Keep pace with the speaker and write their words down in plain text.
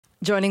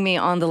Joining me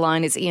on the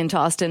line is Ian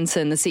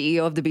Tostenson, the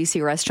CEO of the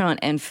BC Restaurant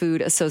and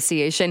Food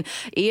Association.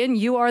 Ian,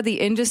 you are the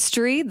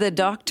industry, the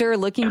doctor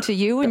looking to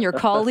you and your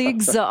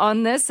colleagues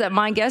on this.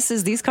 My guess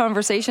is these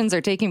conversations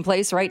are taking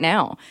place right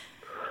now.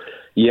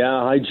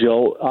 Yeah, hi,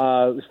 Jill.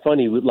 It's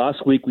funny.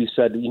 Last week we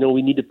said,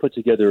 we need to put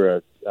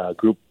together a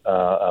group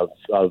of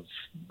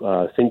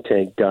think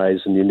tank guys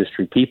and the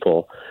industry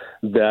people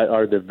that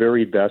are the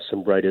very best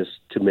and brightest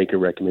to make a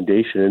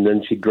recommendation. And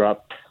then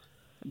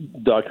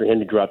Dr.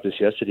 Henry dropped this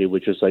yesterday,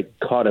 which is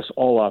caught us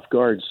all off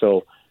guard.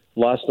 So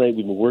last night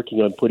we've been working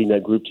on putting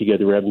that group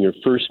together. We're having our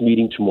first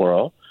meeting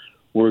tomorrow.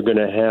 We're going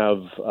to have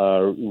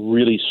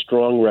really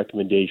strong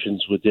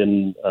recommendations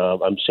within,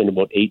 I'm saying,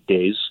 about 8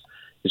 days.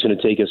 It's going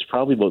to take us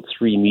probably about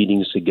 3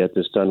 meetings to get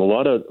this done. A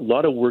lot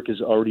of work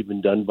has already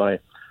been done by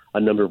a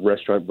number of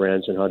restaurant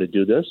brands on how to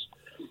do this.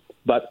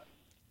 But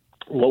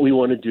what we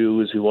want to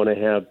do is we want to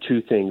have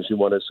two things.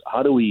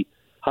 How do we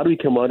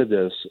come out of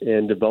this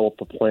and develop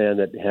a plan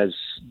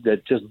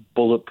that just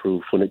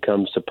bulletproof when it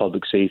comes to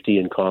public safety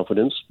and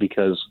confidence,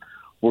 because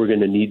we're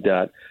going to need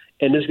that.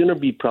 And there's going to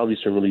be probably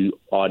some really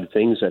odd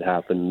things that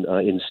happen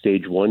in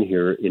stage one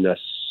here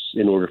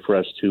in order for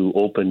us to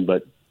open,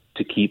 but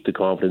to keep the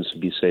confidence to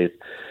be safe.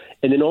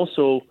 And then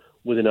also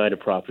with an eye to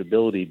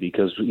profitability,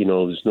 because,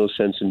 there's no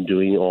sense in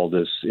doing all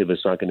this if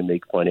it's not going to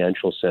make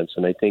financial sense.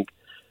 And I think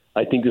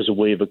there's a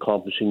way of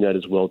accomplishing that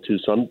as well, too.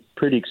 So I'm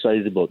pretty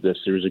excited about this.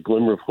 There's a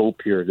glimmer of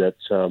hope here that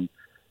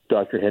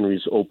Dr.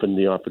 Henry's opened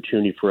the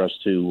opportunity for us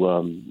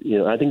to,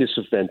 I think this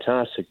is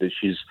fantastic that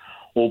she's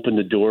opened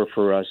the door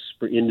for us,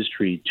 for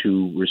industry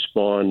to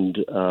respond,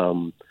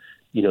 to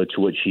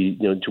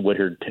what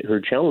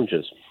her challenge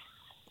is.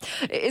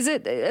 Is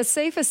it a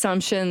safe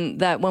assumption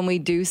that when we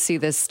do see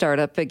this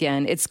startup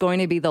again, it's going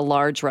to be the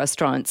large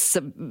restaurants?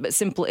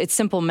 It's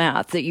simple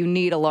math that you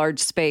need a large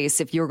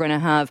space. If you're going to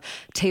have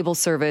table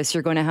service,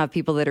 you're going to have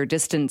people that are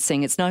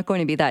distancing. It's not going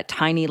to be that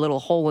tiny little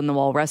hole in the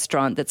wall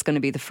restaurant that's going to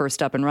be the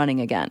first up and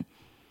running again.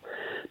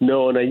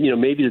 No,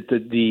 and maybe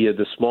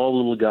the small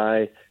little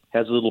guy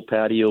has a little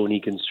patio and he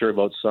can serve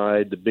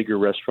outside. The bigger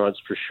restaurants,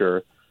 for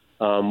sure.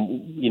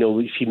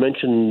 She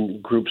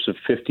mentioned groups of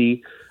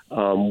 50.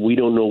 We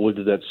don't know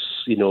whether that's,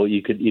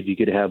 if you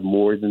could have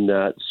more than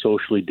that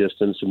socially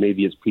distanced, and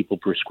maybe it's people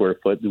per square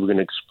foot. We're going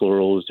to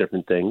explore all those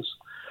different things.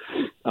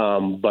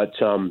 But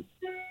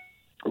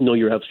no,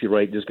 you're absolutely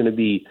right. There's going to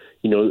be,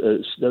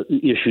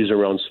 issues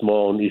around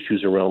small and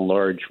issues around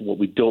large. What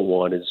we don't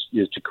want is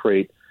to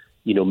create,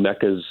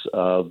 meccas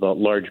of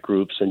large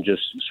groups and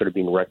just sort of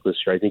being reckless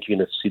here. I think you're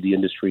going to see the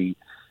industry.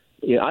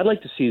 I'd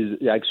like to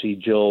see, actually,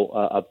 Jill,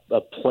 a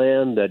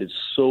plan that is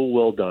so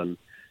well done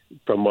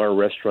from our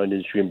restaurant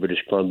industry in British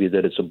Columbia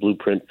that it's a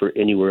blueprint for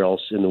anywhere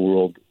else in the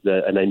world,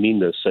 and I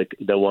mean this,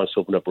 that wants to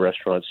open up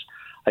restaurants.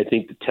 I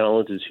think the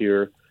talent is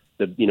here.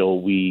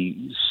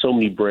 So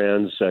many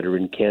brands that are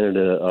in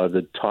Canada,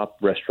 the top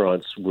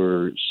restaurants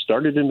were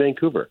started in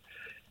Vancouver.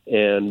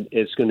 And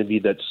it's going to be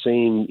that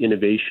same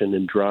innovation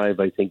and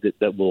drive, I think,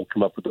 that will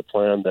come up with a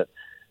plan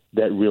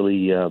that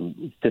really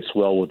fits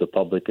well with the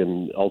public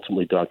and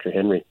ultimately Dr.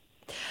 Henry.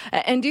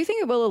 And do you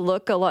think it will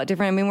look a lot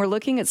different? I mean, we're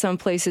looking at some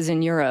places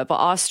in Europe,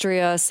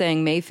 Austria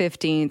saying May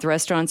 15th,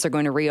 restaurants are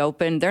going to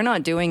reopen. They're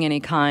not doing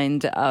any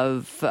kind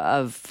of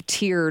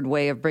tiered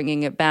way of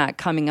bringing it back,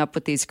 coming up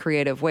with these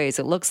creative ways.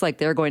 It looks like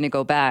they're going to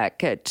go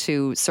back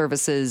to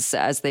services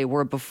as they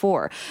were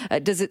before.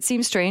 Does it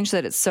seem strange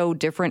that it's so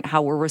different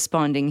how we're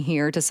responding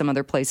here to some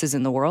other places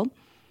in the world?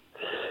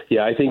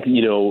 Yeah, I think,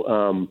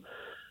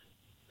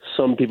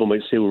 some people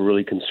might say we're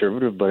really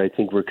conservative, but I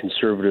think we're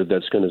conservative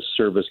that's going to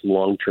serve us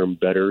long-term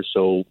better.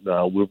 So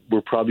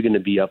we're probably going to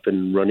be up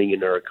and running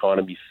in our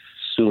economy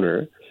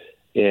sooner.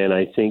 And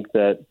I think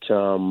that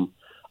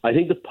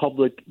the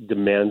public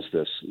demands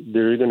this.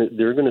 They're going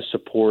to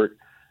support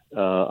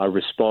a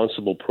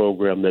responsible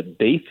program that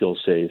they feel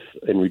safe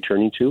in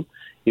returning to.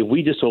 If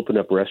we just open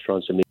up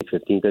restaurants on May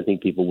 15th, I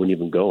think people wouldn't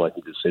even go. I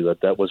think to say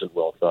that wasn't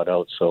well thought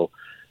out. So,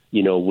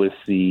 with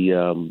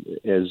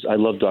as I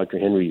love Dr.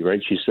 Henry,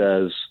 right? She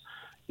says,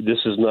 this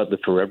is not the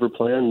forever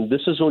plan.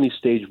 This is only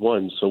stage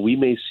one. So we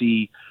may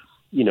see,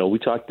 we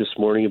talked this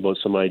morning about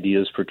some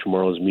ideas for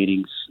tomorrow's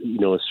meetings,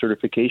 a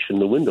certification in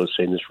the window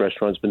saying this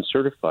restaurant's been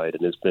certified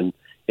and it's been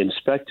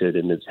inspected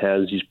and it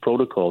has these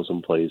protocols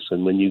in place.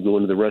 And when you go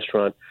into the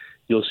restaurant,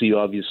 you'll see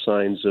obvious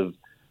signs of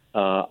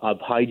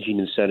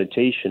hygiene and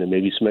sanitation, and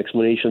maybe some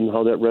explanation on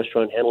how that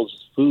restaurant handles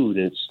its food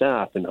and its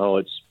staff and how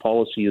its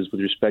policy is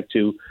with respect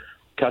to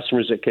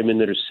customers that come in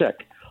that are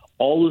sick.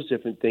 All those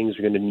different things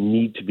are going to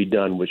need to be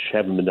done, which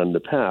haven't been done in the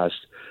past,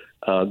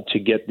 to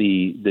get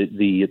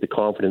the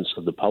confidence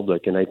of the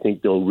public. And I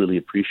think they'll really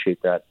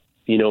appreciate that.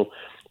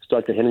 As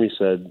Dr. Henry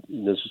said,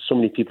 there's so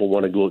many people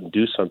want to go out and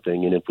do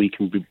something. And if we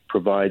can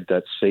provide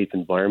that safe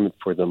environment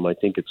for them, I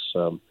think it's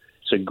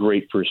a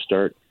great first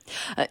start.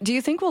 Do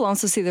you think we'll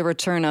also see the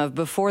return of,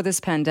 before this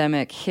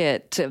pandemic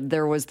hit,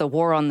 there was the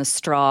war on the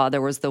straw,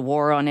 there was the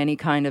war on any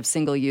kind of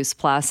single-use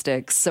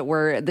plastics,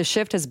 where the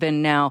shift has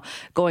been now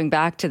going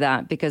back to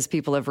that because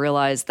people have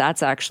realized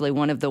that's actually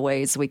one of the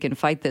ways we can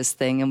fight this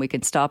thing and we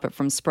can stop it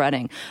from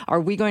spreading.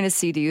 Are we going to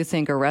see, do you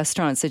think, a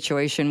restaurant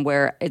situation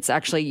where it's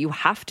actually you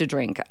have to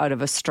drink out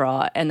of a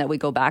straw and that we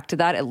go back to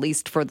that, at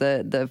least for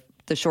the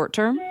short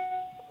term?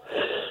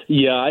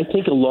 Yeah, I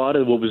think a lot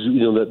of what was,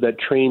 that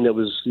train that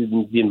was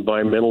the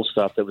environmental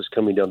stuff that was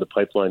coming down the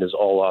pipeline is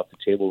all off the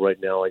table right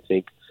now. I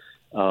think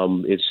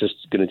it's just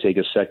going to take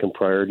a second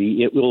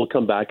priority. It will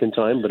come back in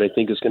time, but I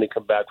think it's going to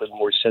come back with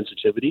more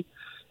sensitivity.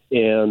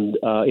 And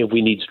if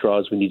we need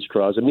straws, we need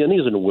straws. I mean, I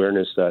think there's an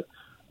awareness that,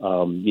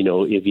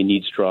 if you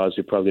need straws,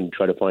 you're probably going to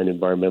try to find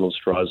environmental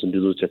straws and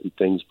do those different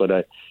things. But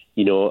I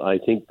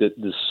think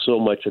that so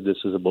much of this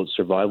is about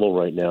survival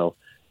right now,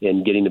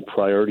 and getting the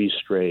priorities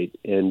straight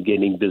and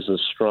getting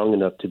business strong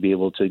enough to be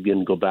able to,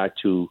 again, go back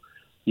to,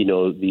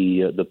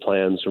 the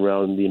plans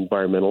around the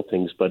environmental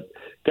things. But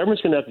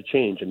government's going to have to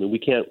change. I mean, we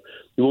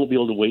won't be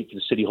able to wait for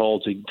the city hall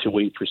to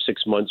wait for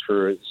 6 months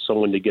for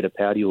someone to get a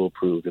patio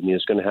approved. I mean,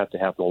 it's going to have to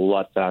happen a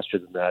lot faster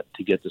than that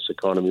to get this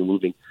economy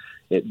moving.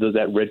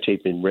 That red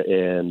tape and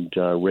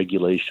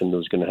regulation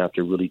is going to have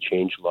to really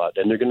change a lot.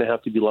 And they're going to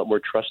have to be a lot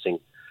more trusting,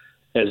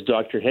 as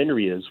Dr.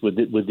 Henry is with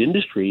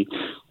industry,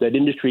 that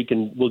industry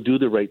will do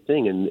the right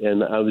thing.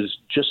 And I was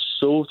just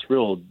so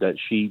thrilled that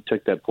she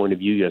took that point of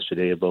view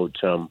yesterday about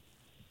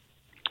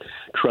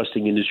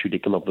trusting industry to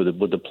come up with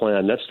a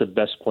plan. That's the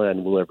best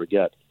plan we'll ever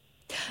get.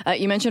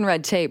 You mentioned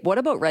red tape. What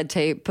about red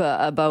tape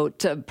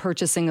about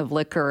purchasing of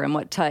liquor and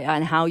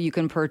and how you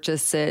can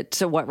purchase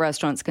it, what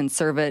restaurants can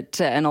serve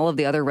it, and all of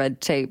the other red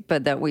tape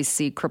that we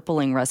see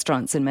crippling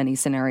restaurants in many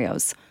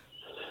scenarios?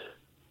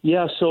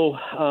 Yeah, so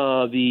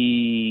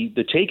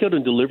the takeout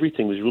and delivery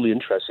thing was really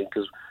interesting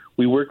because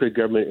we worked with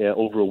government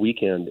over a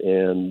weekend,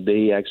 and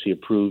they actually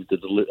approved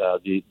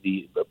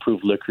the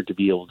approved liquor to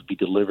be able to be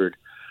delivered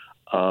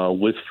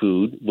with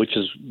food, which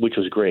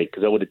was great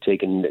because that would have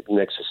taken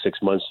next to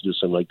 6 months to do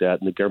something like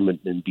that, and the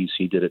government in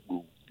BC did it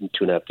in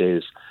 2.5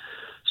 days.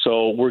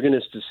 So we're going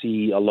to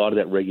see a lot of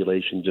that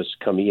regulation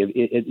just coming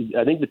in.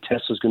 I think the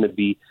test is going to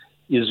be: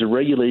 is the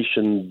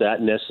regulation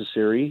that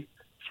necessary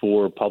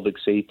for public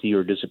safety,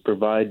 or does it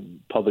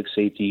provide public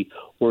safety,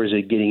 or is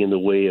it getting in the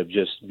way of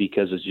just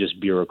because it's just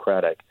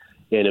bureaucratic?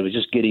 And if it's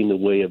just getting in the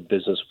way of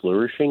business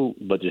flourishing,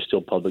 but there's still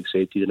public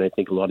safety, then I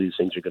think a lot of these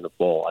things are going to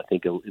fall. I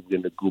think we're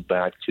going to go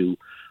back to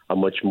a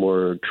much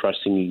more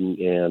trusting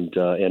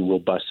and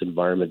robust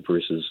environment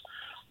versus,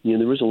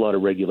 there was a lot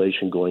of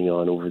regulation going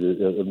on over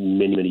the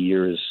many, many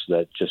years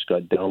that just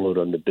got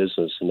downloaded on the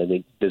business. And I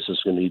think business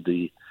is going to need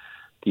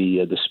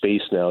the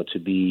space now to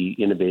be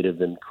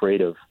innovative and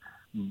creative,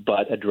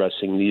 but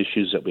addressing the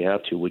issues that we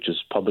have to, which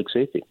is public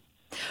safety.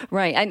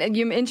 Right. And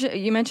you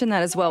mentioned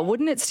that as well.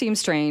 Wouldn't it seem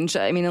strange?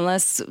 I mean,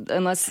 unless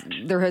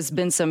there has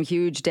been some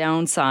huge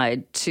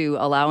downside to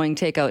allowing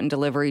takeout and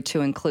delivery to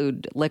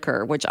include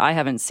liquor, which I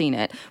haven't seen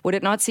it, would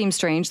it not seem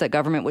strange that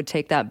government would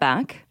take that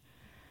back?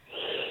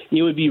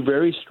 It would be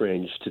very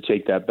strange to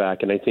take that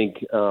back. And I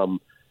think,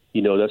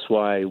 that's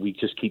why we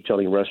just keep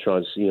telling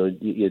restaurants,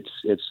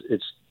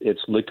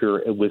 it's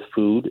liquor with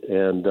food,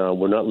 and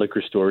we're not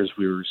liquor stores.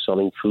 We're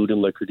selling food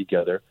and liquor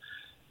together.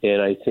 And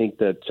I think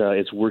that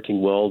it's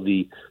working well.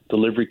 The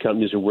delivery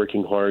companies are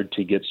working hard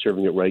to get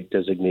Serving It Right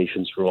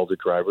designations for all the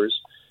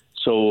drivers.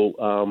 So,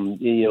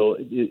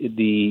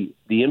 the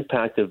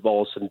impact of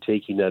all of a sudden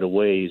taking that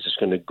away is just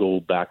going to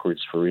go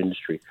backwards for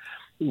industry.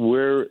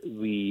 Where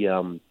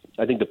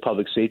I think the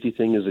public safety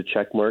thing is a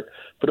check mark,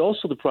 but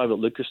also the private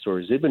liquor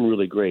stores, they've been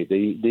really great.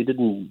 They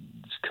didn't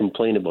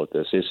complain about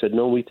this. They said,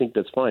 no, we think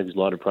that's fine because a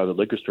lot of private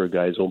liquor store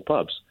guys own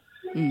pubs.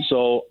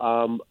 So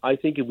I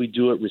think if we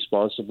do it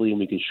responsibly and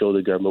we can show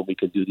the government we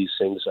can do these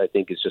things, I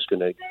think it's just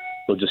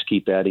we'll just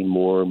keep adding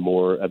more and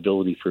more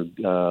ability for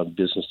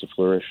business to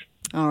flourish.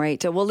 All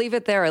right. We'll leave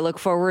it there. I look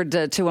forward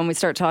to when we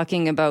start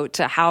talking about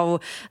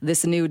how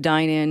this new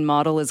dine-in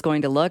model is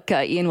going to look.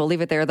 Ian, we'll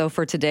leave it there, though,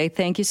 for today.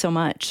 Thank you so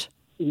much.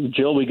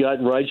 Jill, we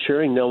got ride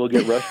sharing. Now we'll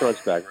get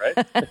restaurants back,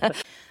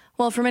 right?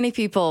 Well, for many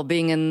people,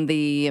 being in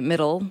the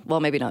middle, well,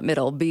 maybe not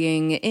middle,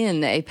 being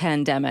in a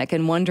pandemic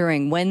and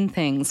wondering when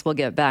things will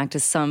get back to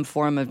some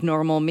form of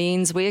normal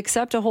means we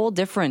accept a whole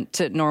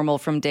different normal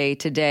from day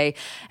to day.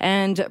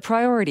 And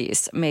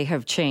priorities may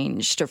have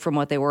changed from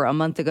what they were a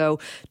month ago,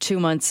 2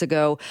 months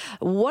ago.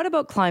 What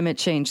about climate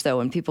change, though,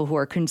 and people who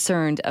are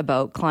concerned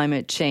about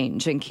climate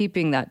change and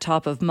keeping that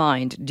top of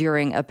mind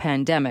during a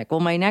pandemic? Well,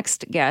 my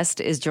next guest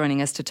is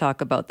joining us to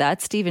talk about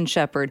that. Stephen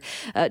Shepherd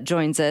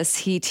joins us.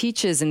 He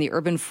teaches in the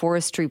Urban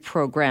Forestry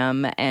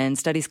Program and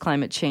studies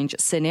climate change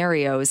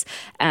scenarios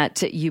at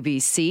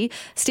UBC.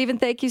 Stephen,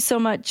 thank you so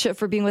much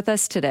for being with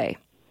us today.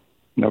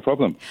 No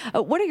problem.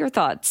 What are your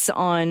thoughts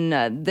on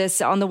this?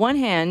 On the one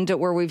hand,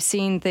 where we've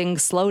seen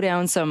things slow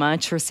down so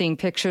much, we're seeing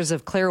pictures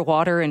of clear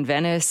water in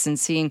Venice and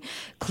seeing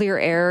clear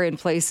air in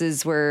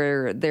places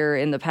where there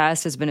in the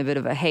past has been a bit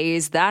of a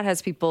haze. That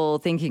has people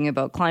thinking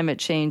about climate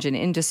change and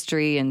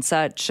industry and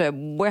such.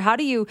 How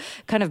do you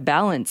kind of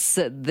balance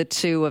the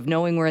two of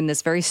knowing we're in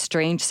this very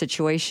strange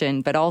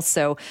situation, but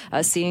also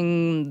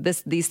seeing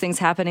these things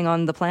happening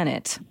on the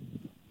planet?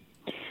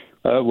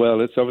 Well,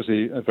 it's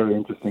obviously a very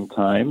interesting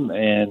time,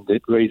 and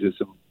it raises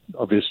some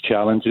obvious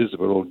challenges that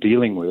we're all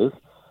dealing with.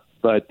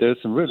 But there's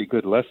some really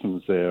good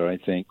lessons there, I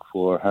think,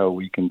 for how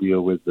we can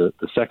deal with the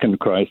second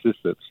crisis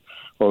that's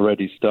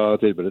already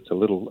started, but it's a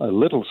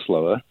little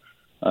slower,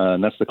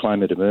 and that's the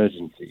climate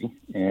emergency.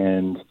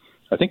 And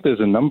I think there's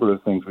a number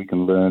of things we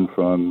can learn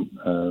from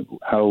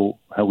how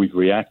we've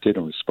reacted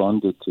and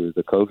responded to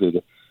the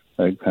COVID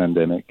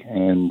pandemic,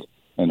 and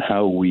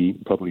how we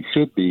probably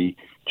should be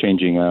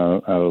changing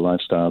our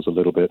lifestyles a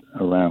little bit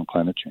around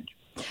climate change.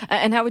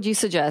 And how would you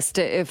suggest,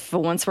 if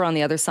once we're on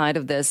the other side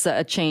of this,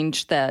 a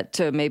change that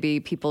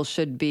maybe people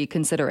should be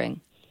considering?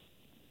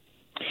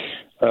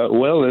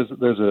 Well,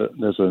 there's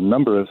a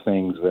number of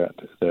things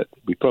that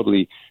we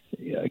probably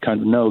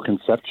kind of know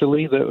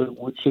conceptually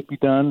that should be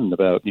done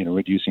about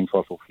reducing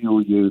fossil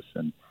fuel use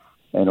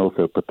and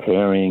also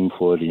preparing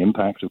for the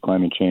impacts of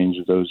climate change,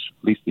 at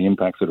least the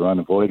impacts that are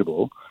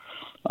unavoidable.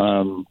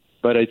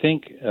 But I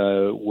think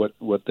what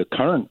the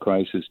current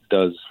crisis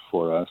does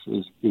for us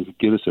is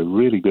give us a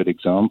really good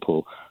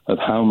example of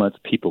how much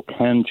people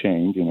can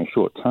change in a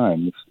short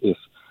time if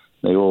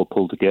they all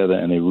pull together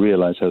and they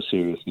realize how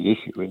serious the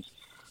issue is.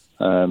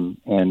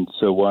 And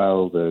so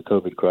while the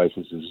COVID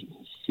crisis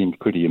seems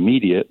pretty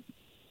immediate,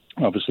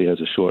 obviously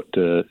has a short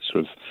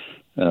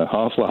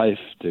half-life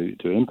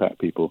to impact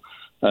people,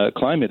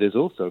 climate is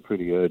also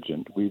pretty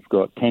urgent. We've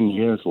got 10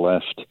 years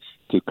left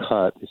to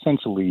cut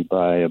essentially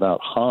by about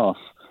half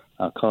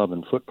our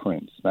carbon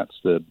footprints. That's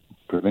the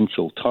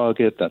provincial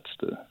target. That's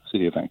the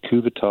City of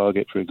Vancouver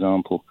target, for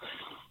example.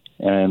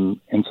 And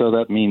so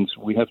that means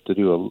we have to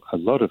do a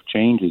lot of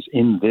changes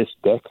in this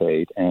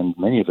decade, and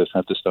many of us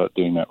have to start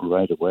doing that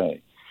right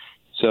away.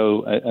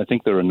 So I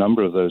think there are a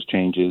number of those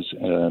changes,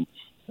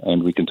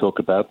 and we can talk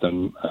about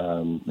them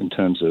in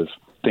terms of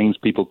things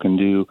people can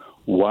do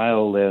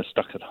while they're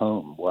stuck at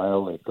home,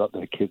 while they've got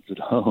their kids at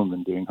home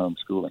and doing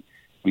homeschooling.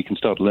 We can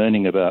start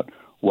learning about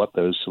what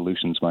those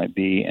solutions might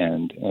be,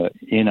 and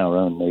in our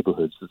own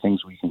neighborhoods, the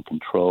things we can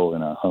control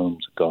in our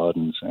homes,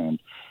 gardens, and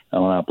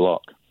on our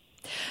block.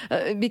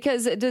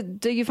 Because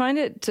do you find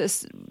it,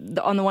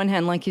 on the one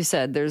hand, like you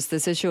said, there's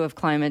this issue of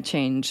climate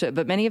change,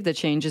 but many of the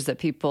changes that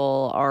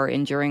people are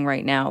enduring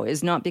right now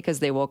is not because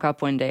they woke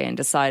up one day and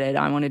decided,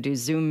 I want to do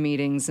Zoom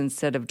meetings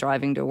instead of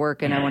driving to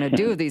work and I want to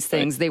do these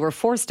things. They were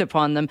forced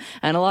upon them.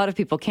 And a lot of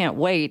people can't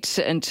wait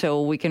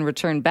until we can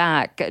return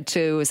back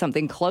to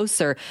something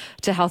closer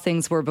to how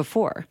things were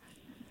before.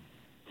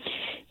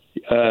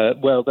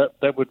 Well,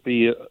 that would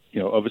be,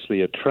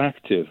 obviously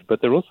attractive,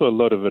 but there are also a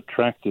lot of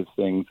attractive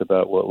things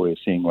about what we're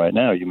seeing right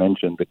now. You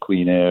mentioned the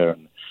clean air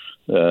and,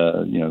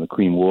 the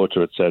clean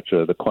water,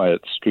 etc., the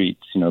quiet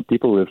streets.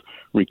 People have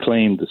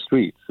reclaimed the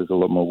streets. There's a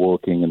lot more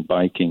walking and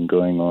biking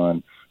going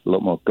on, a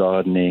lot more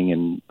gardening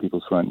in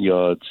people's front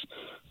yards.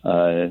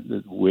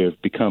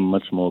 We've become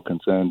much more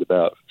concerned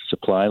about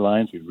supply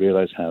lines. We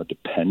realize how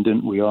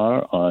dependent we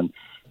are on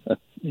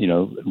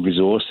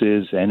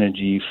resources,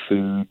 energy,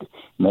 food,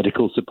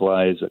 medical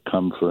supplies that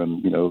come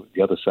from,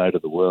 the other side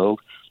of the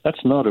world.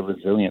 That's not a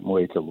resilient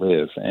way to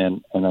live.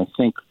 And I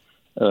think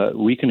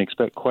we can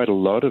expect quite a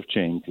lot of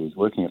changes.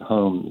 Working at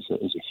home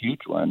is a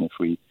huge one. If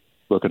we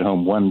work at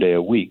home one day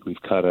a week,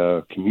 we've cut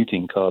our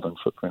commuting carbon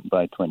footprint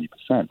by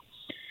 20%.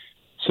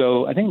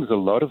 So I think there's a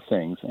lot of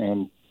things.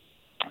 And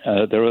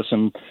there are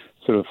some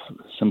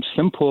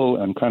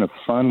simple and kind of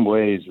fun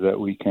ways that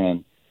we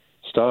can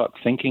start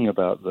thinking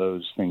about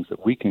those things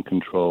that we can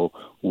control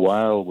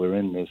while we're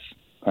in this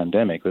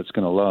pandemic that's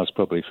going to last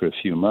probably for a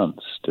few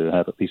months, to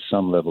have at least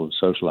some level of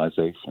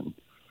socialization.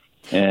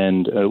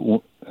 And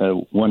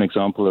one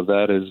example of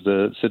that is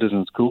the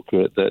Citizens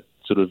Toolkit that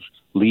sort of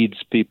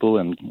leads people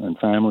and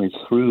families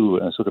through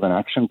a sort of an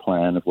action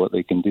plan of what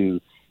they can do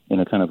in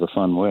a kind of a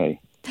fun way.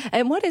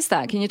 And what is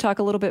that? Can you talk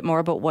a little bit more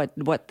about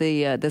what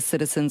the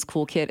Citizens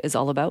Toolkit is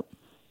all about?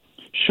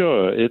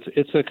 Sure.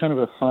 It's a kind of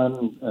a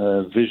fun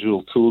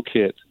visual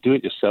toolkit,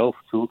 do-it-yourself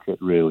toolkit,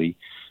 really,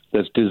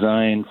 that's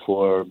designed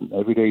for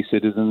everyday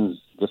citizens,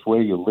 just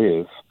where you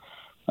live,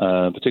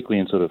 particularly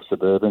in sort of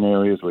suburban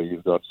areas where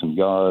you've got some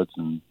yards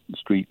and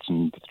streets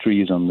and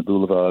trees on the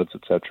boulevards,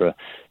 etc.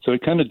 So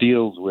it kind of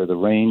deals with a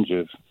range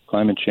of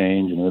climate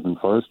change and urban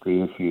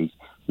forestry issues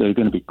that are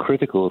going to be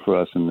critical for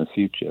us in the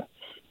future.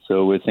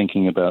 So we're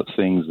thinking about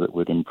things that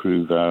would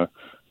improve our,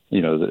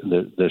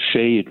 the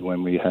shade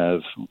when we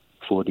have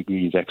 4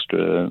 degrees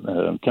extra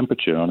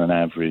temperature on an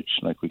average,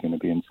 like we're going to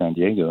be in San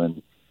Diego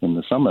in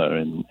the summer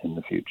in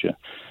the future.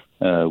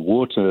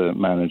 Water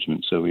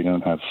management, so we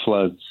don't have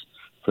floods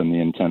from the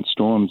intense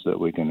storms that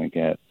we're going to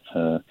get.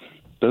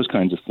 Those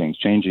kinds of things,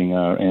 changing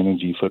our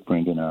energy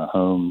footprint in our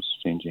homes,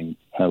 changing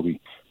how we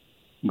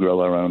grow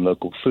our own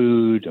local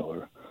food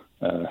or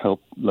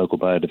help local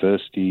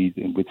biodiversity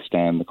and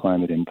withstand the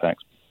climate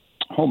impacts.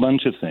 A whole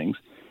bunch of things.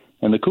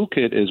 And the Cool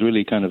Kit is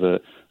really kind of a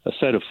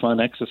set of fun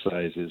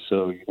exercises.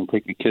 So you can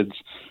take your kids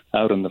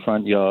out in the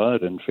front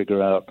yard and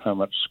figure out how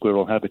much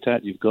squirrel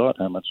habitat you've got,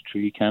 how much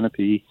tree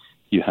canopy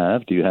you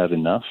have. Do you have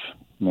enough?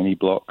 Many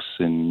blocks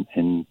in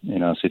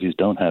our cities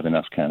don't have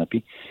enough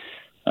canopy.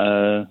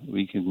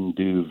 We can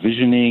do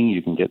visioning.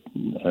 You can get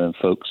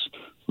folks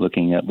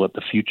looking at what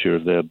the future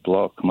of their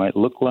block might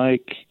look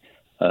like.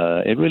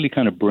 It really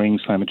kind of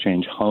brings climate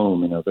change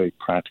home in a very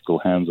practical,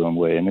 hands-on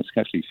way, and it's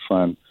actually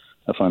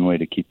a fun way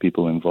to keep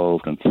people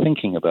involved and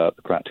thinking about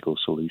the practical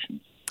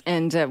solutions.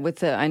 And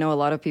I know a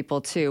lot of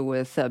people, too,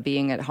 with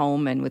being at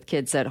home and with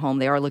kids at home,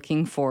 they are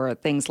looking for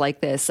things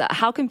like this.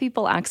 How can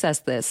people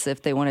access this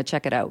if they want to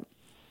check it out?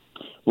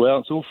 Well,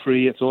 it's all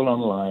free. It's all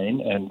online,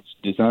 and it's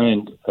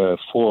designed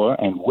for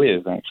and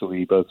with,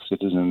 actually, both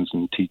citizens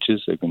and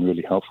teachers. They've been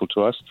really helpful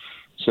to us.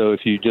 So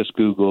if you just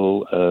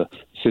Google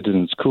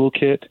Citizens Cool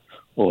Kit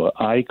or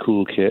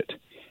iCoolKit,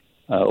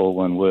 all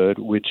one word,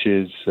 which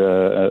is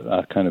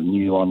a kind of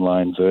new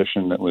online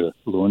version that we're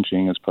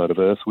launching as part of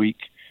Earth Week,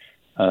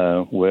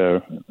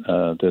 where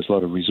there's a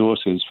lot of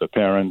resources for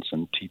parents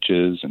and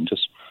teachers and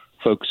just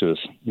folks who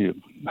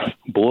are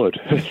bored,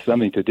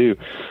 something to do,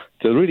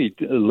 to really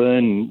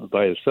learn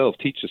by yourself,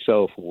 teach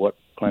yourself what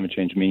climate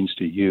change means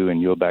to you in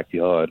your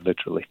backyard,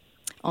 literally.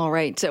 All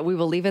right. We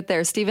will leave it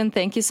there. Stephen,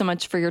 thank you so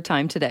much for your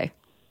time today.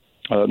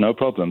 No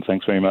problem.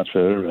 Thanks very much for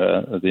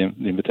the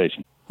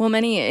invitation. Well,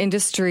 many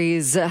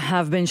industries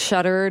have been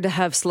shuttered,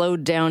 have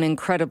slowed down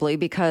incredibly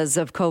because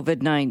of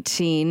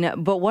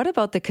COVID-19. But what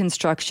about the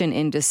construction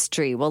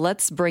industry? Well,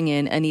 let's bring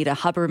in Anita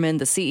Huberman,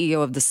 the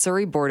CEO of the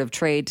Surrey Board of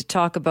Trade, to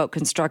talk about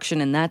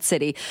construction in that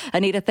city.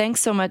 Anita,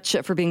 thanks so much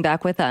for being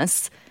back with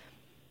us.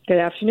 Good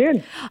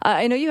afternoon.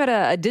 I know you had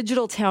a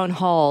digital town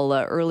hall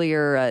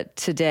earlier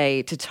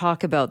today to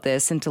talk about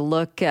this and to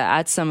look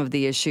at some of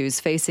the issues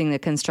facing the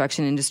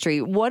construction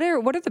industry. What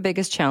are the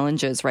biggest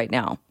challenges right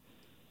now?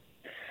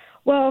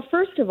 Well,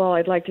 first of all,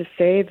 I'd like to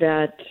say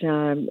that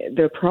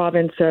the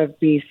province of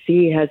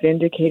BC has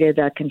indicated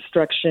that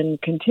construction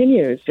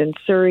continues, and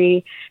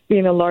Surrey,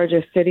 being the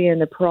largest city in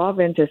the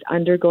province, is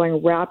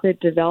undergoing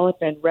rapid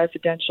development,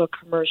 residential,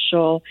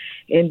 commercial,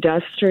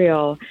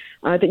 industrial.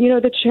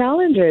 The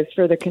challenges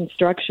for the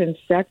construction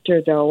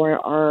sector, though,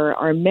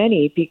 are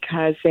many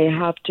because they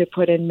have to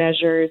put in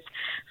measures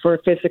for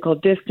physical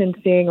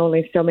distancing.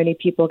 Only so many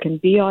people can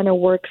be on a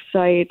work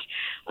site.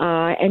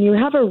 And you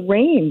have a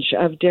range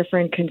of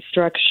different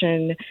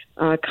construction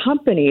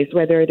companies,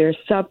 whether they're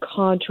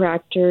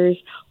subcontractors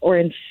or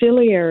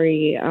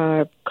ancillary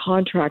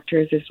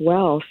contractors as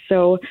well.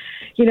 So,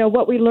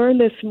 what we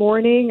learned this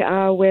morning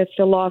with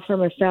the law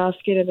firm of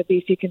Faskett and the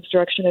BC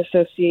Construction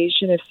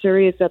Association is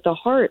Surrey is at the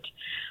heart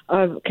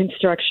of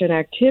construction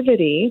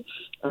activity.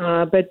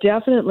 But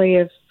definitely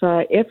if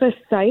a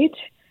site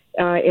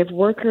if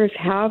workers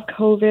have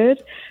COVID,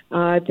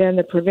 then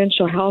the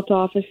provincial health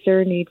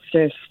officer needs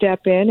to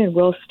step in and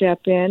will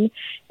step in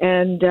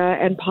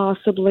and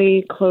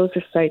possibly close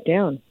the site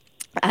down.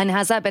 And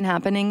has that been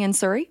happening in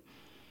Surrey?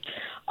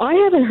 I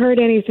haven't heard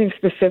anything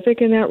specific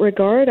in that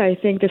regard. I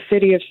think the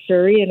city of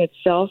Surrey in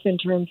itself, in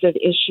terms of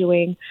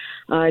issuing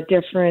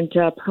different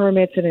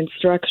permits and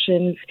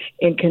instructions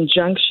in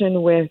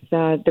conjunction with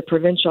the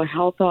provincial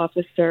health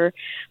officer,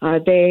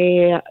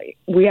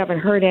 we haven't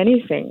heard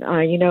anything.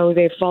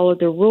 They've followed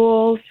the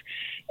rules.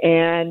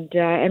 And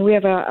we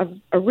have a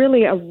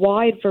really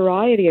wide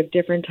variety of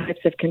different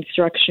types of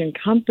construction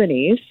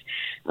companies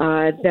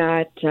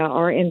that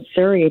are in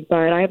Surrey,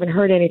 but I haven't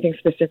heard anything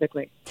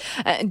specifically.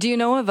 Do you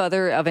know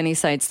of any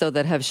sites, though,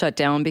 that have shut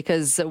down?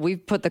 Because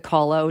we've put the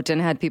call out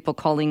and had people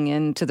calling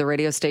in to the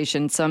radio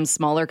station, some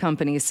smaller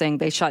companies saying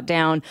they shut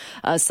down,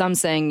 some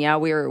saying, yeah,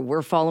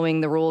 we're following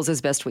the rules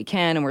as best we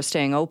can and we're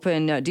staying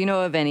open. Do you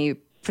know of any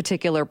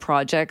particular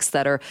projects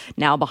that are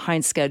now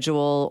behind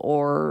schedule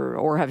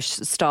or have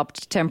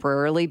stopped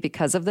temporarily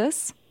because of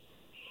this?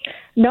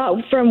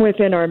 Not from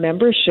within our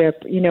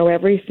membership.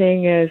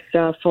 Everything is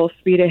full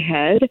speed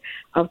ahead.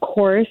 Of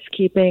course,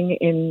 keeping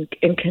in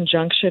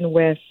conjunction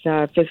with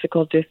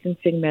physical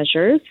distancing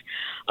measures.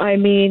 I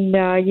mean,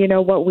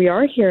 what we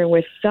are hearing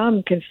with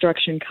some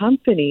construction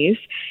companies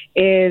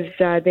is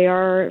they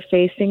are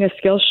facing a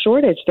skill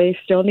shortage. They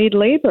still need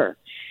labor.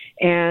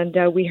 And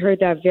we heard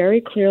that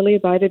very clearly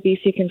by the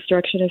BC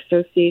Construction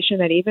Association,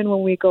 that even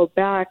when we go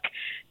back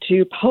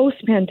to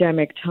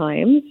post-pandemic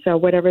times, so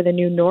whatever the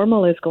new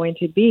normal is going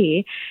to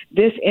be,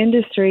 this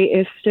industry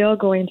is still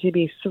going to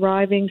be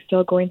thriving,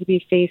 still going to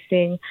be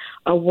facing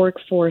a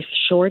workforce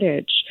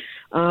shortage.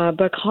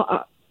 But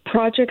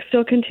projects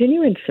still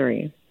continue in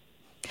Surrey.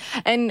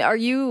 And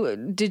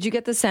did you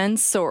get the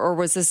sense, or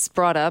was this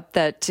brought up,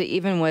 that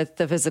even with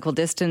the physical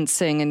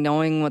distancing and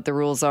knowing what the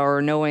rules are,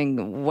 or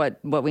knowing what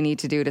we need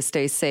to do to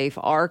stay safe,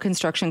 are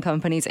construction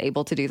companies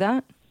able to do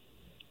that?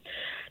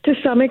 To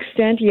some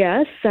extent,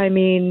 yes. I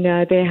mean,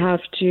 they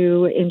have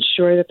to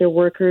ensure that their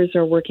workers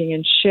are working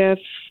in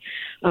shifts.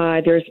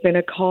 There's been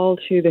a call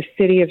to the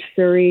city of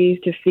Surrey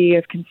to see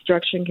if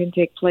construction can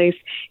take place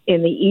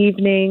in the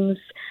evenings.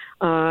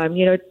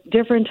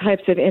 Different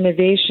types of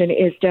innovation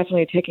is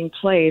definitely taking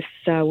place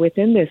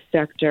within this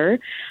sector.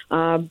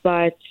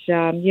 But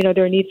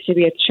there needs to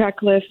be a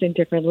checklist in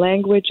different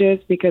languages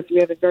because we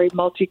have a very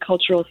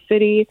multicultural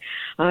city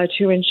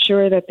to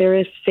ensure that there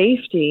is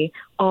safety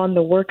on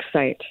the work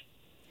site.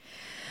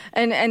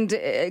 And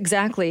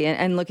exactly,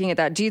 and looking at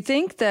that, do you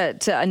think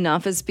that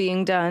enough is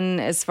being done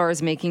as far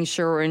as making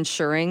sure or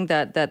ensuring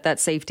that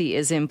safety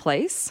is in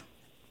place?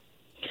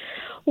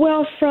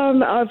 Well,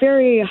 from a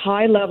very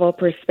high-level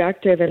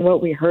perspective, and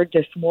what we heard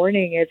this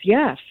morning is,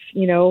 yes,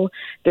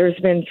 there's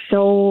been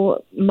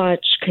so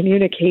much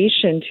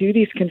communication to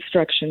these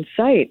construction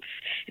sites.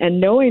 And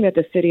knowing that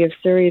the city of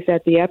Surrey is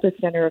at the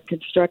epicenter of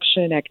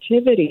construction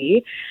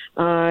activity,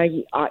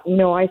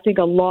 I think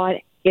a lot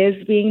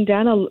is being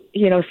done.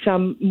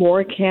 Some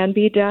more can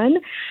be done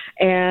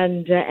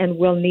and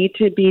will need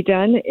to be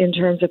done in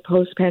terms of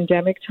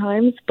post-pandemic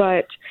times.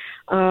 But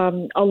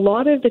a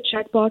lot of the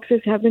check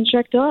boxes have been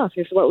checked off,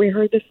 is what we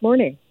heard this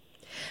morning.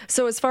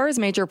 So as far as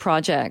major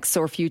projects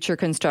or future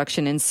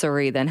construction in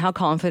Surrey, then how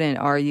confident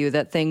are you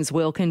that things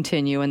will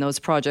continue and those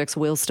projects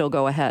will still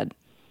go ahead?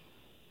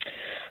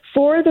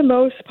 For the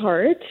most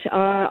part,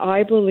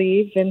 I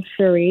believe in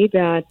Surrey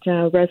that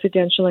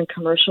residential and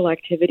commercial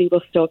activity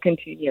will still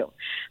continue.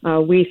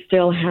 We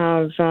still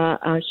have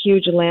a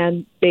huge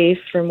land base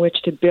from which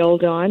to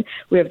build on.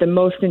 We have the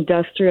most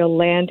industrial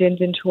land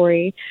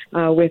inventory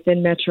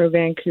within Metro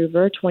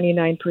Vancouver,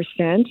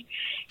 29%.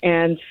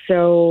 And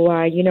so,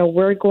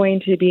 we're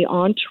going to be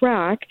on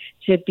track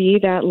to be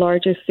that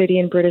largest city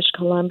in British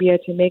Columbia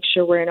to make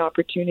sure we're an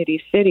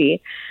opportunity city.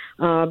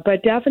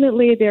 But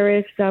definitely there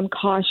is some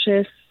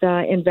cautious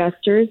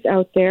investors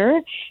out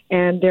there,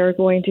 and they're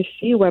going to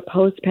see what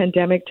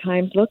post-pandemic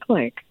times look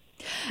like.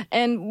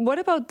 And what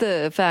about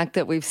the fact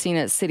that we've seen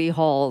at city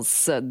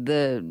halls,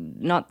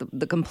 not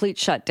the complete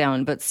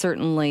shutdown, but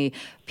certainly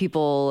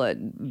people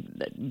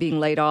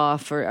being laid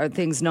off or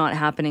things not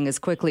happening as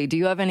quickly? Do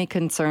you have any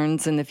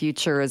concerns in the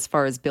future as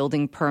far as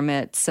building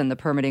permits and the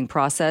permitting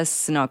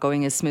process not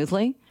going as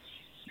smoothly?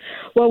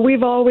 Well,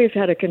 we've always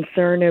had a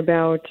concern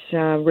about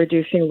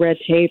reducing red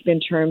tape in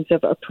terms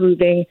of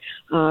approving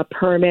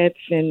permits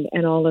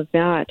and all of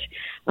that.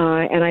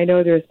 And I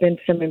know there's been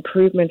some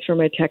improvements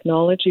from a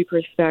technology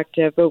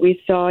perspective, but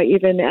we saw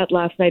even at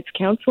last night's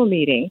council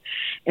meeting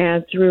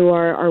and through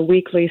our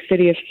weekly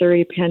City of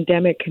Surrey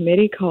pandemic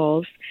committee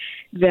calls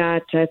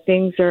that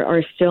things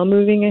are still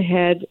moving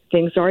ahead.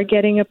 Things are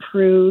getting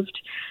approved.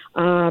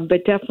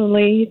 But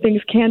definitely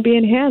things can be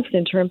enhanced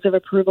in terms of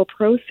approval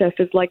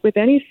processes like with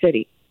any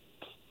city.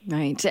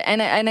 Right.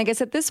 And I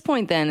guess at this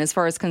point then, as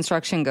far as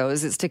construction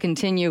goes, is to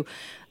continue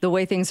the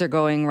way things are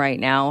going right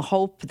now,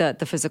 hope that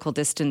the physical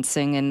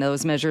distancing and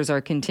those measures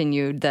are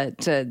continued.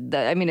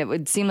 It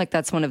would seem like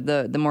that's one of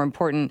the more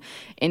important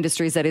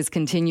industries that is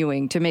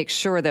continuing to make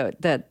sure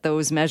that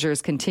those measures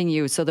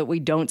continue so that we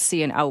don't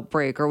see an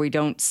outbreak or we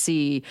don't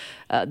see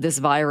this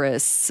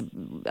virus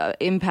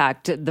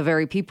impact the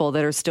very people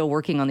that are still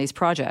working on these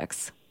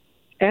projects.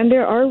 And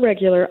there are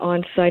regular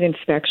on-site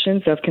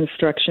inspections of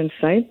construction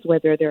sites,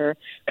 whether they're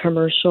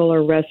commercial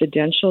or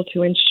residential,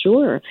 to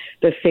ensure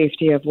the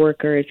safety of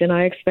workers. And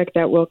I expect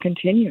that will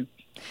continue.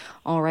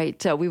 All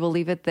right. We will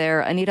leave it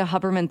there. Anita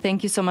Huberman,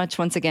 thank you so much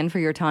once again for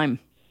your time.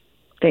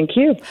 Thank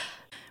you.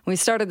 We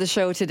started the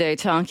show today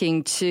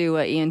talking to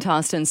Ian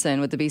Tostenson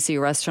with the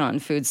BC Restaurant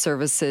and Food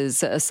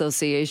Services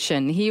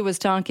Association. He was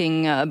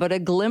talking about a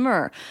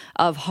glimmer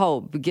of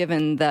hope,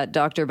 given that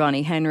Dr.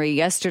 Bonnie Henry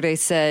yesterday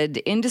said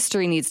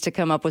industry needs to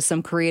come up with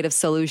some creative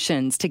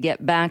solutions to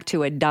get back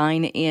to a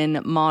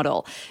dine-in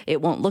model.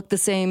 It won't look the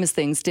same as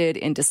things did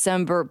in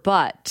December,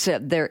 but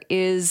there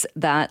is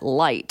that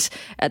light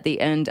at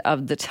the end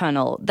of the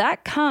tunnel.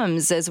 That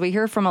comes as we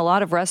hear from a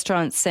lot of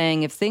restaurants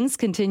saying if things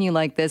continue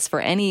like this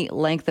for any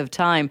length of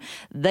time,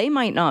 they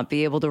might not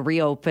be able to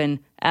reopen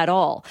at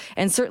all.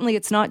 And certainly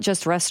it's not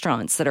just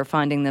restaurants that are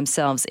finding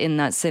themselves in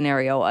that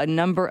scenario. A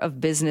number of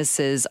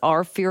businesses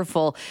are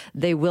fearful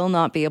they will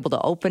not be able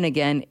to open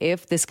again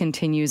if this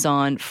continues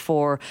on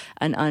for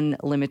an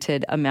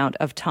unlimited amount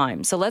of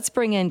time. So let's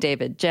bring in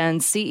David Jan,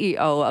 CEO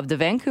of the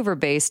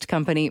Vancouver-based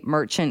company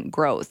Merchant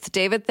Growth.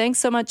 David, thanks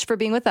so much for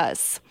being with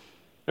us.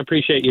 I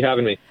appreciate you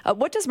having me.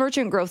 What does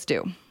Merchant Growth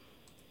do?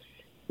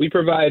 We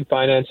provide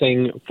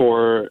financing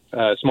for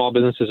small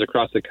businesses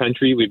across the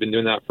country. We've been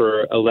doing that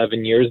for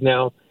 11 years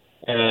now.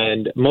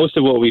 And most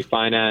of what we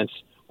finance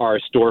are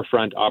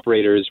storefront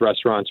operators,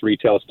 restaurants,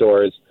 retail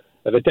stores,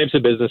 the types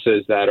of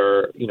businesses that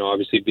are,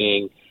 obviously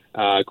being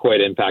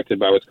quite impacted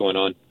by what's going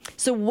on.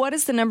 So what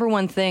is the number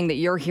one thing that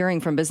you're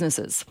hearing from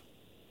businesses?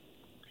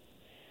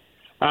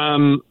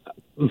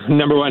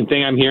 Number one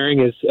thing I'm hearing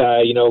is,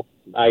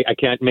 I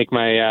can't make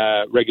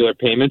my regular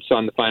payments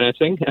on the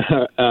financing,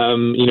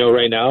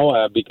 right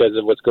now because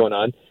of what's going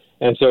on.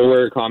 And so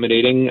we're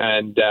accommodating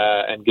and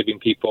giving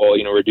people,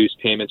 reduced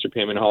payments or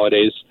payment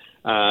holidays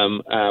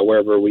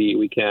wherever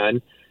we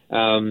can.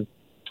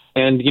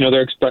 And,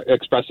 they're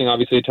expressing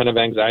obviously a ton of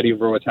anxiety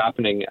over what's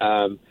happening.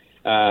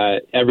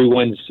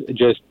 Everyone's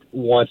just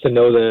wants to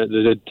know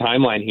the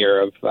timeline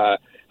here of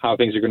how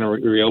things are going to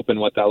reopen,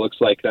 what that looks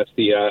like. That's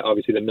the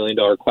obviously the $1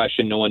 million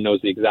question. No one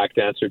knows the exact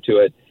answer to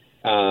it.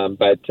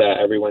 But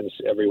everyone's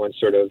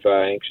sort of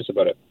anxious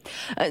about it.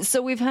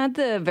 So we've had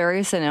the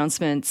various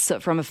announcements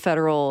from the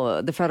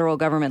federal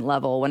government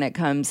level when it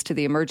comes to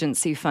the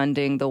emergency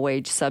funding, the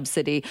wage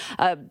subsidy.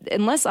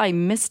 Unless I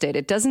missed it,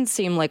 it doesn't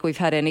seem like we've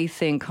had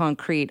anything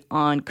concrete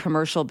on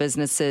commercial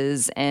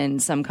businesses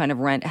and some kind of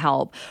rent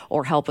help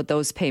or help with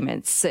those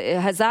payments.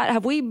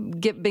 Have we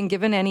been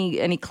given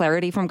any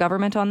clarity from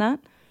government on that?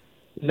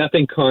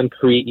 Nothing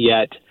concrete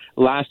yet.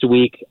 Last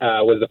week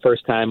was the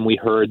first time we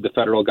heard the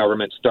federal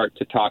government start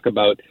to talk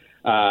about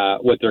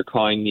what they're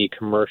calling the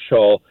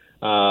commercial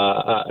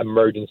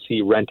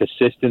emergency rent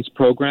assistance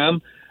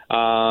program. So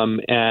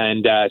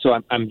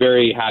I'm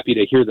very happy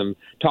to hear them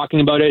talking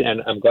about it,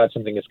 and I'm glad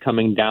something is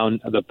coming down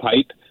the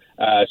pipe.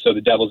 So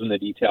the devil's in the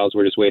details.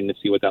 We're just waiting to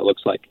see what that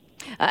looks like.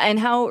 And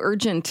how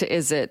urgent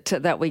is it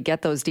that we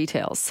get those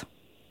details?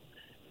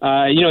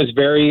 It's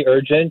very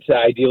urgent.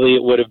 Ideally,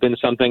 it would have been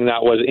something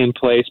that was in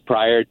place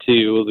prior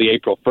to the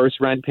April 1st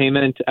rent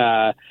payment.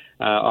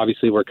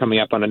 Obviously, we're coming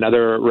up on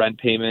another rent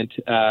payment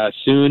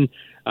soon.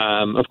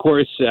 Of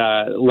course,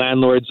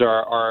 landlords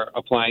are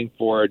applying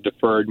for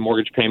deferred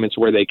mortgage payments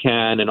where they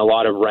can, and a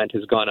lot of rent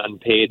has gone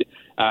unpaid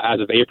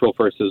as of April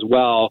 1st as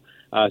well.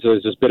 So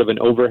there's this bit of an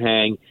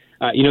overhang.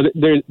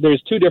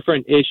 There's two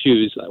different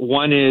issues.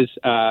 One is,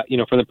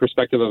 from the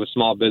perspective of a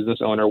small business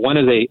owner, one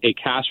is a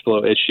cash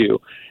flow issue.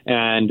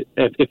 And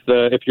if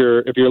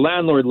your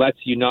landlord lets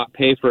you not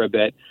pay for a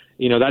bit,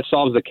 that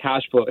solves the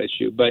cash flow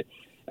issue. But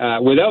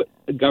without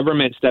the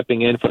government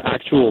stepping in for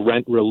actual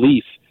rent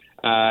relief,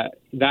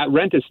 that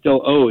rent is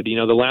still owed.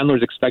 The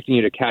landlord's expecting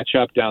you to catch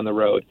up down the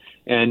road.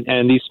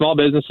 And these small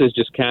businesses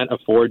just can't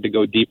afford to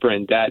go deeper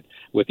in debt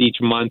with each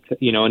month,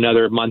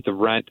 another month of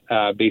rent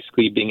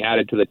basically being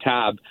added to the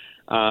tab.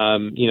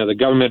 The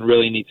government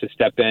really needs to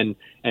step in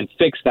and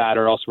fix that,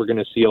 or else we're going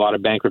to see a lot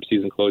of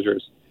bankruptcies and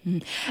closures.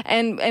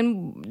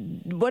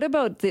 And what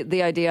about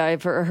the idea?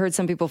 I've heard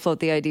some people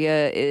float the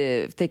idea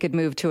if they could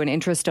move to an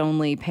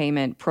interest-only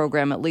payment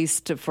program, at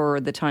least for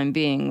the time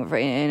being,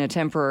 in a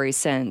temporary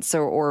sense,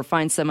 or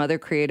find some other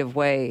creative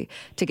way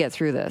to get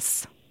through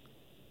this.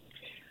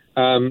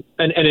 An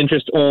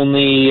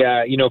interest-only,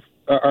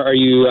 are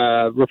you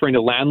referring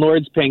to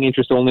landlords paying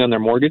interest only on their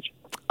mortgage?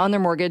 On their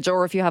mortgage,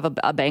 or if you have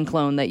a bank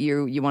loan that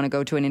you want to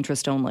go to an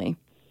interest only.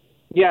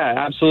 Yeah,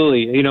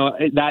 absolutely.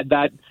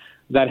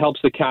 That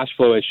helps the cash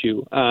flow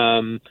issue.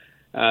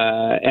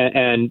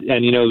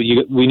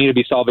 We need to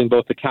be solving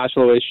both the cash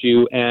flow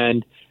issue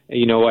and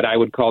what I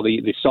would call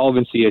the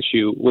solvency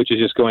issue, which is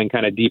just going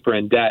kind of deeper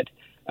in debt.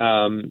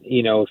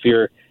 If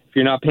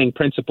you're not paying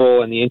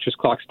principal and the interest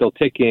clock's still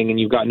ticking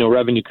and you've got no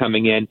revenue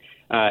coming in,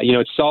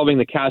 it's solving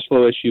the cash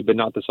flow issue, but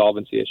not the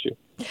solvency issue.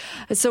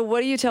 So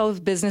what do you tell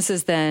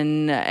businesses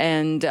then?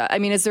 And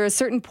is there a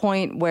certain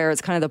point where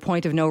it's kind of the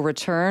point of no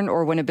return,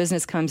 or when a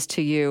business comes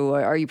to you,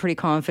 are you pretty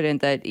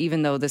confident that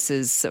even though this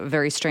is a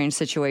very strange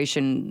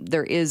situation,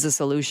 there is a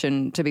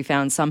solution to be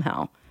found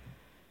somehow?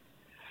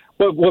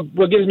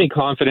 What gives me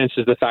confidence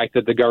is the fact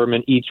that the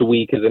government each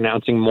week is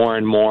announcing more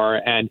and more.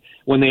 And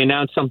when they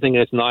announce something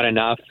that's not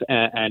enough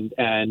and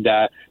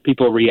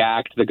people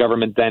react, the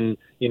government then,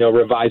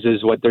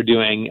 revises what they're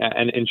doing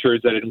and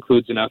ensures that it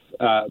includes enough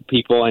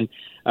people. And,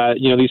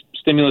 these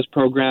stimulus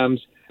programs,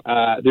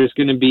 there's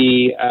going to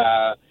be,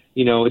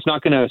 it's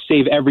not going to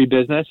save every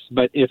business,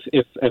 but if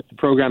the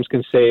programs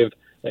can save,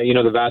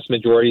 the vast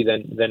majority,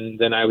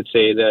 then I would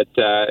say that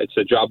it's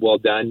a job well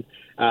done.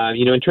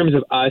 In terms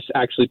of us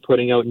actually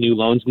putting out new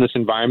loans in this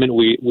environment,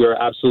 we're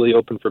absolutely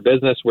open for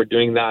business. We're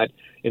doing that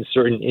in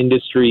certain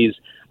industries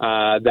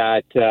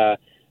that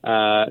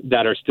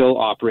are still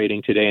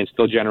operating today and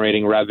still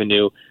generating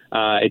revenue.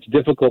 It's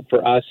difficult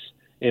for us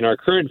in our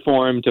current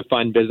form to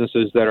fund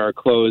businesses that are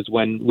closed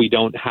when we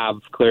don't have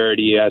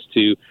clarity as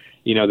to,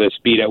 the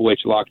speed at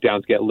which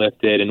lockdowns get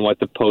lifted and what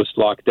the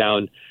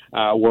post-lockdown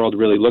world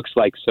really looks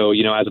like. So,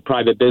 as a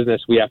private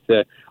business, we have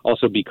to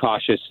also be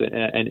cautious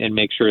and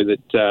make sure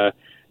that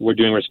we're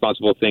doing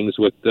responsible things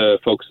with the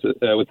folks,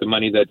 with the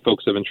money that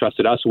folks have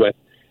entrusted us with.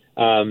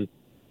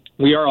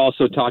 We are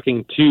also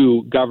talking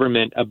to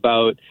government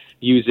about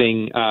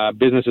using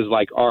businesses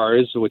like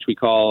ours, which we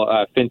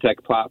call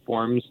fintech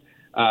platforms,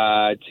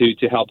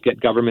 to help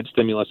get government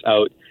stimulus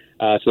out.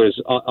 So there's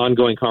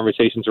ongoing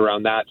conversations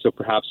around that. So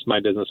perhaps my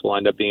business will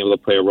end up being able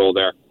to play a role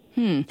there.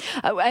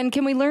 And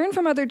can we learn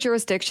from other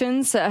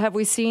jurisdictions? Have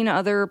we seen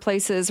other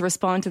places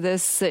respond to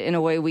this in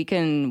a way we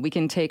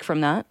can take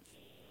from that?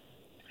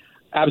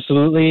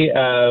 Absolutely.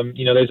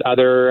 There's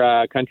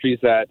other countries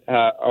that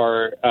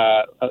are,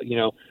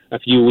 a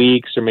few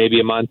weeks or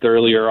maybe a month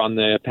earlier on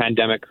the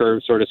pandemic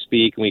curve, so to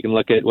speak, and we can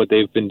look at what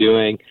they've been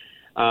doing.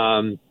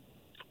 Other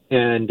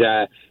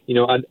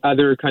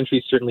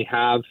countries certainly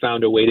have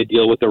found a way to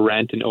deal with the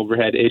rent and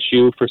overhead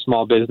issue for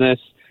small business.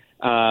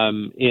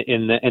 In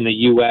the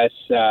U.S.,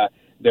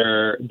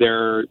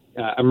 their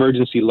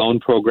emergency loan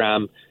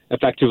program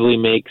effectively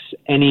makes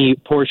any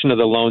portion of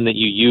the loan that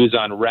you use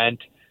on rent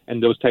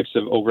and those types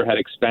of overhead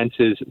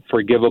expenses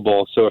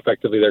forgivable. So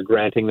effectively, they're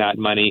granting that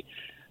money.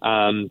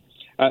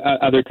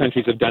 Other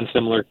countries have done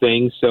similar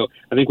things. So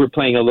I think we're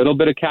playing a little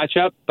bit of catch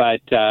up,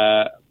 but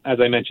as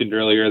I mentioned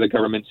earlier, the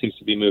government seems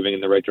to be moving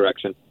in the right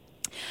direction.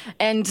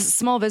 And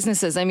small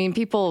businesses, I mean,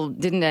 people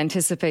didn't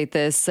anticipate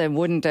this and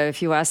wouldn't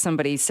if you asked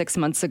somebody 6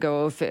 months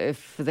ago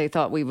if they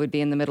thought we would be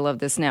in the middle of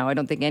this now. I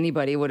don't think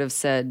anybody would have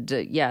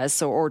said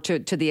yes or to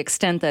the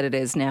extent that it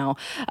is now.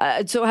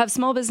 So have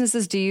small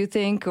businesses, do you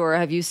think, or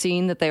have you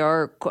seen that they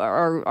are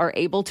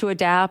able to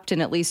adapt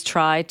and at least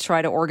try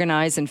to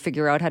organize and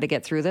figure out how to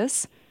get through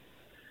this?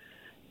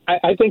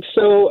 I think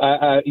so.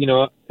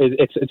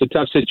 It's a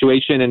tough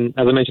situation, and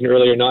as I mentioned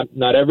earlier,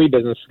 not every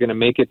business is going to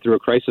make it through a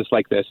crisis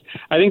like this.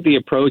 I think the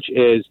approach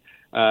is,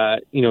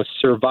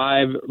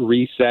 survive,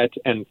 reset,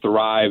 and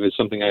thrive is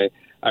something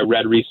I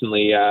read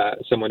recently.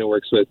 Someone who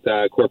works with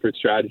corporate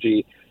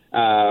strategy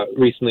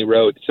recently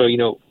wrote. So,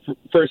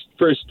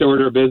 first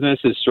order of business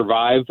is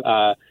survive.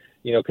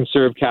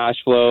 Conserve cash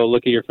flow.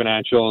 Look at your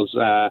financials.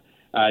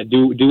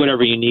 Do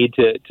whatever you need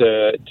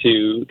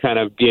to kind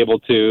of be able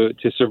to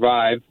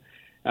survive.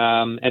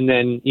 And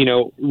then,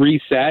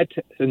 reset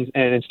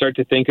and start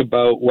to think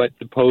about what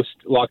the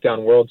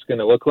post-lockdown world's going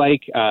to look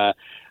like.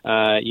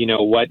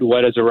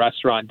 What does a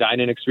restaurant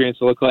dine-in experience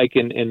look like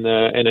in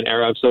an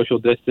era of social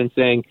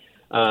distancing?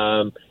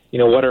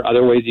 What are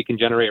other ways you can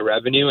generate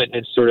revenue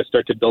and sort of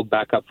start to build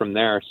back up from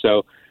there?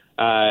 So,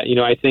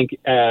 I think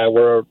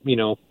we're,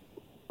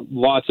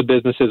 lots of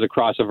businesses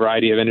across a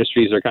variety of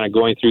industries are kind of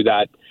going through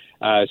that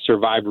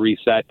survive,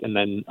 reset, and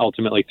then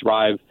ultimately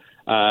thrive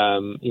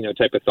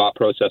type of thought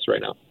process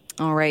right now.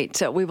 All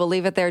right. We will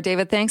leave it there.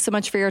 David, thanks so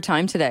much for your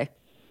time today.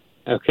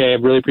 Okay. I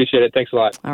really appreciate it. Thanks a lot.